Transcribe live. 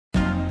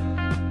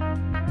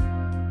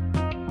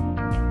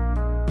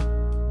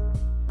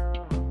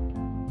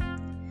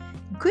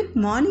Good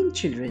morning,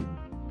 children.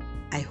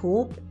 I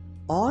hope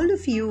all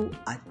of you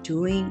are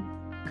doing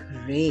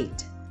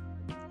great.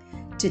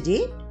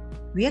 Today,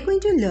 we are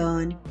going to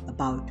learn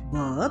about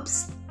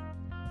verbs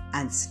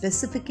and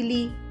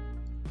specifically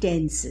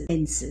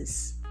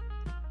tenses.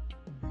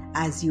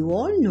 As you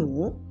all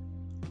know,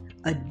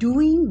 a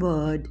doing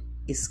word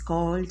is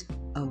called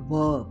a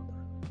verb.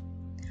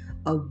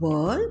 A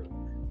verb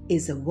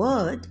is a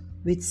word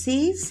which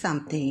says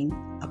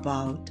something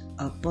about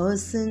a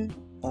person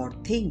or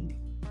thing.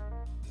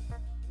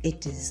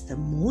 It is the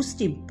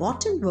most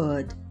important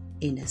word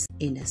in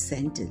a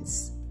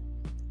sentence.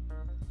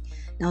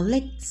 Now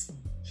let's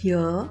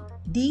hear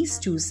these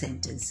two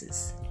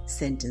sentences.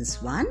 Sentence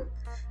 1,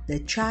 the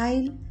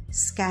child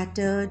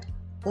scattered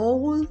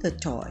all the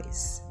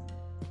toys.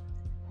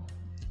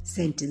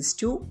 Sentence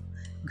 2,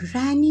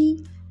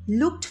 Granny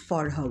looked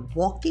for her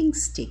walking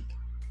stick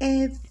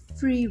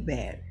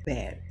everywhere.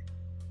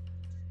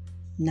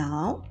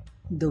 Now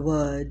the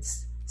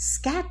words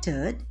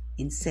scattered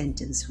in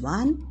sentence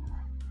 1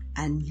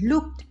 and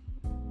looked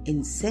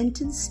in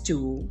sentence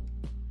 2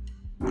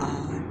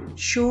 are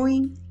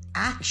showing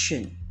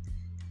action.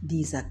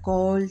 These are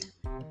called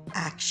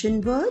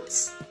action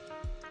words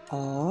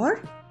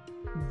or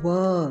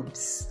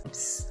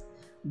verbs.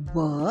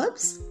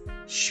 Verbs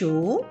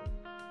show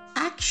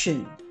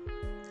action.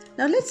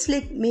 Now let's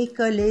make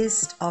a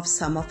list of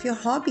some of your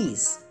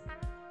hobbies.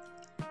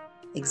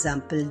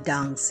 Example: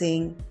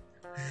 dancing,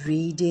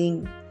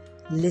 reading,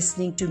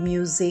 listening to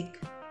music,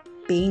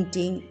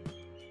 painting.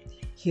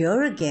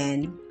 Here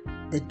again,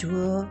 the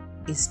doer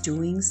is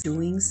doing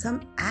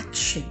some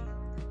action.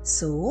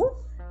 So,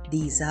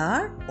 these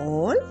are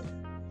all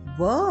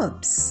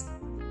verbs.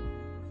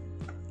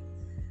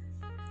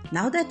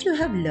 Now that you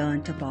have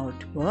learnt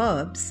about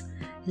verbs,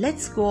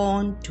 let's go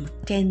on to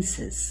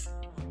tenses.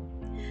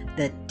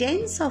 The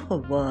tense of a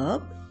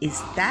verb is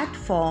that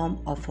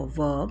form of a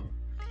verb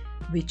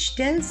which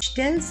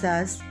tells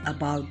us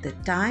about the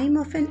time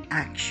of an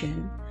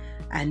action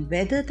and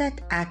whether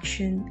that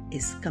action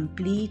is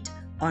complete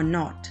or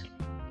not.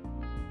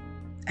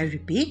 I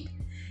repeat,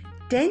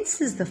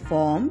 tense is the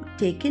form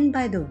taken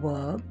by the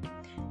verb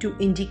to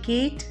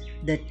indicate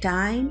the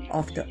time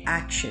of the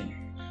action.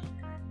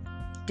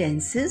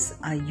 Tenses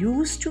are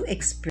used to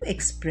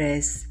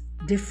express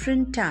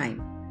different time.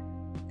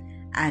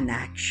 An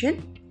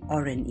action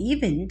or an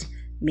event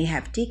may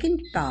have taken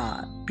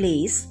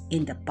place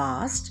in the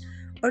past,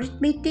 or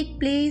it may take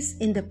place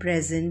in the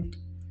present,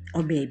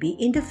 or maybe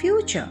in the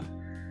future.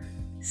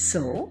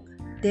 So,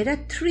 there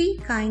are three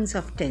kinds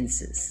of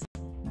tenses: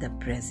 the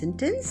present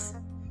tense,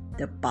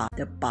 the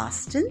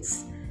past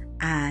tense,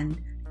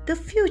 and the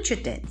future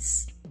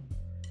tense.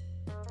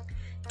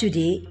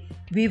 Today,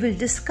 we will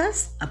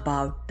discuss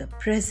about the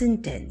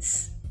present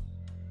tense.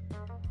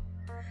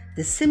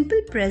 The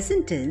simple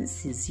present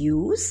tense is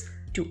used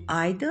to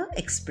either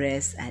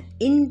express an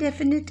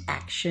indefinite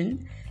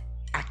action,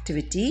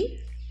 activity,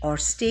 or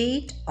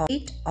state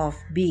of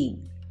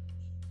being.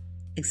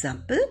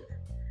 Example: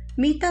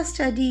 Meeta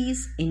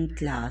studies in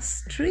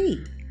class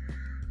 3.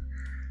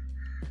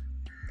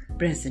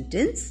 Present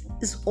tense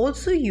is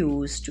also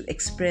used to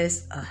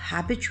express a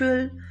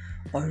habitual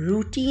or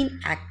routine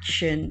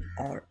action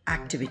or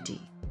activity.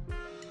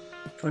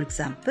 For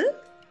example,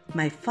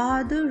 my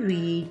father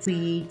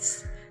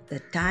reads the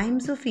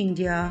Times of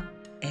India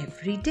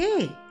every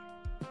day.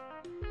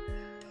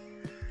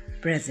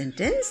 Present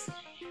tense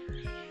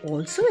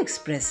also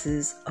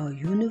expresses a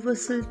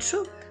universal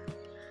truth.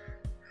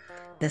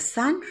 The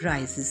sun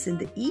rises in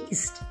the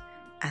east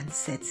and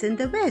sets in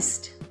the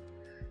west.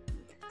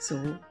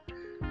 So,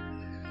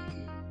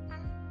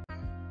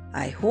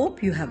 I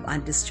hope you have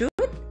understood.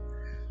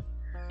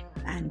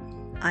 And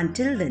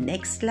until the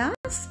next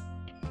class,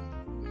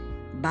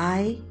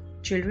 bye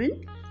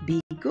children,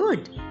 be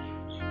good.